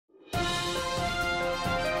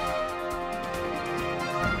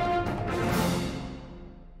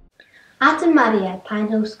Ata Maria, Pine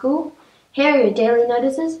Hill School. Here are your daily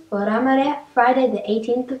notices for Ramarea, Friday the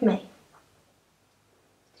 18th of May.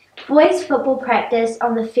 Boys football practice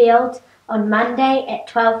on the field on Monday at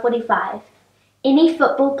 12:45. Any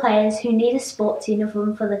football players who need a sports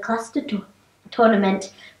uniform for the cluster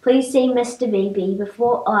tournament, please see Mr. Beebe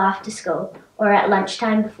before or after school, or at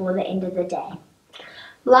lunchtime before the end of the day.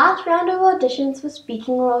 Last round of auditions for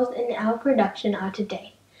speaking roles in our production are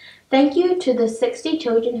today. Thank you to the 60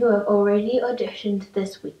 children who have already auditioned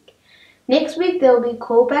this week. Next week there will be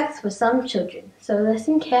callbacks for some children, so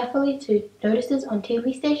listen carefully to notices on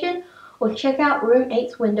TV station or check out Room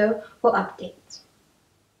 8's window for updates.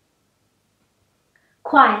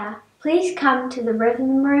 Choir, please come to the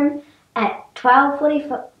rhythm room at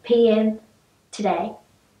 12:40 p.m. today.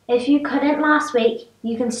 If you couldn't last week,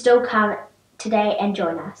 you can still come today and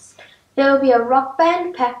join us. There will be a rock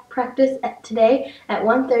band practice today at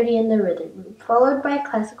 1:30 in the rhythm room, followed by a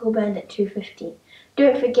classical band at 2:15.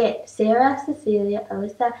 Don't forget Sarah, Cecilia,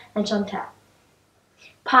 Alyssa, and Chantal.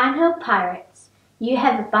 Pine Hill Pirates, you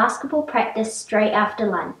have a basketball practice straight after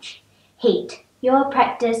lunch. Heat, your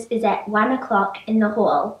practice is at 1 o'clock in the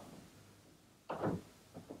hall.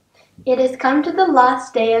 It has come to the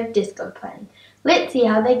last day of disco playing. Let's see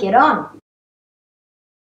how they get on.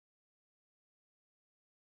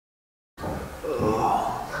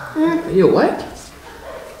 Are you awake?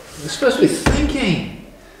 You're supposed to be thinking.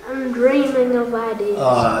 I'm dreaming of ideas.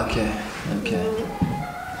 Oh, okay.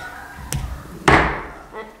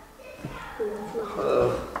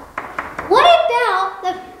 What about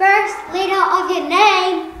the first letter of your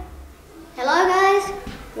name? Hello guys?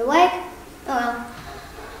 You awake? Oh well.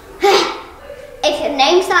 If your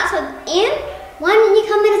name starts with M, why don't you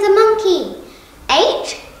come in as a monkey?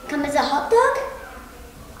 H, come as a hot dog.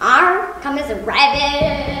 R, come as a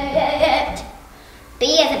rabbit.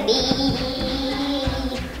 B as a bee.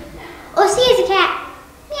 Or C as a cat.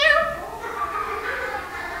 Meow.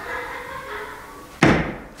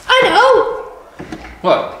 I know!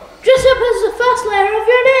 What? Dress up as the first letter of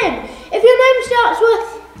your name. If your name starts with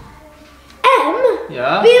M,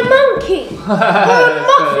 Yeah. be a monkey. Or a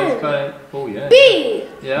muffin. Oh, yeah. B,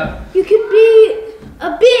 Yeah. you could be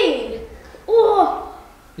a bee. Or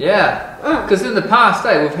Yeah. Because in the past,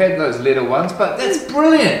 we've had those letter ones, but that's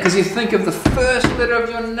brilliant because you think of the first letter of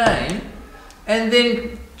your name and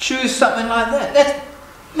then choose something like that.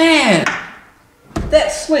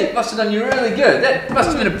 That sleep must have done you really good. That must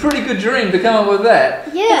have been a pretty good dream to come up with that.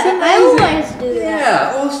 yeah, That's I amazing. always do that.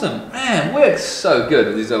 Yeah, awesome. Man, works so good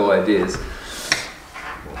with these old ideas.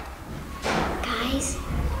 Guys.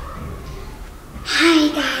 Hi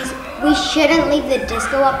guys. We shouldn't leave the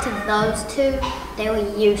disco up to those two. They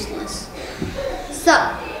were useless. So,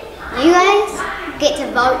 you guys get to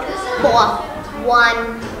vote for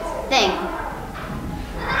one thing.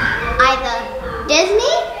 Either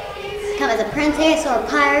Disney, come as a princess or a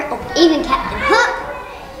pirate, or even Captain Hook.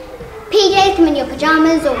 PJs, come in your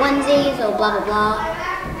pajamas or onesies or blah blah blah.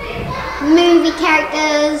 Movie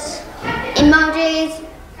characters, emojis,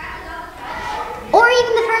 or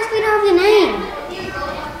even the first letter of your name.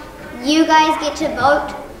 You guys get to vote.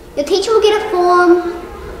 Your teacher will get a form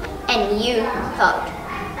and you vote.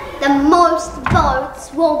 The most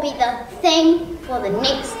votes will be the thing for the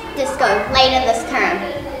next disco later this term.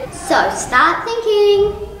 So start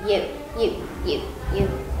thinking. You.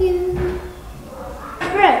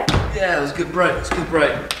 Right. Yeah, it was a good break.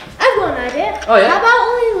 I've got an idea. Oh, yeah? How about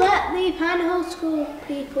we let the Pine Hill School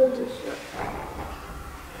people decide?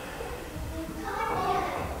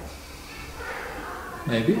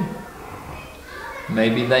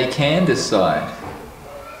 Maybe they can decide.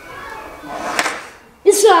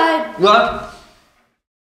 Decide. What?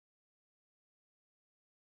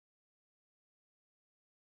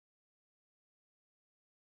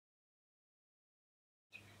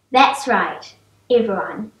 That's right,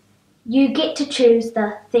 everyone. You get to choose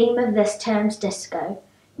the theme of this term's disco.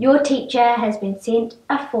 Your teacher has been sent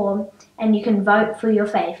a form and you can vote for your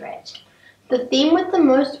favourite. The theme with the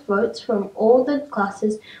most votes from all the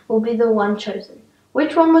classes will be the one chosen.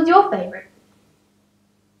 Which one was your favorite?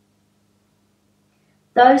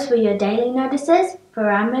 Those were your daily notices for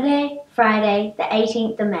Ramaday, Friday, the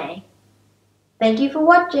 18th of May. Thank you for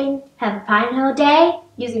watching. Have a Pine Hill day.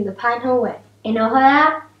 Using the Pine Hill Way. E noho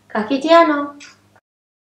ea. Ka kite anō.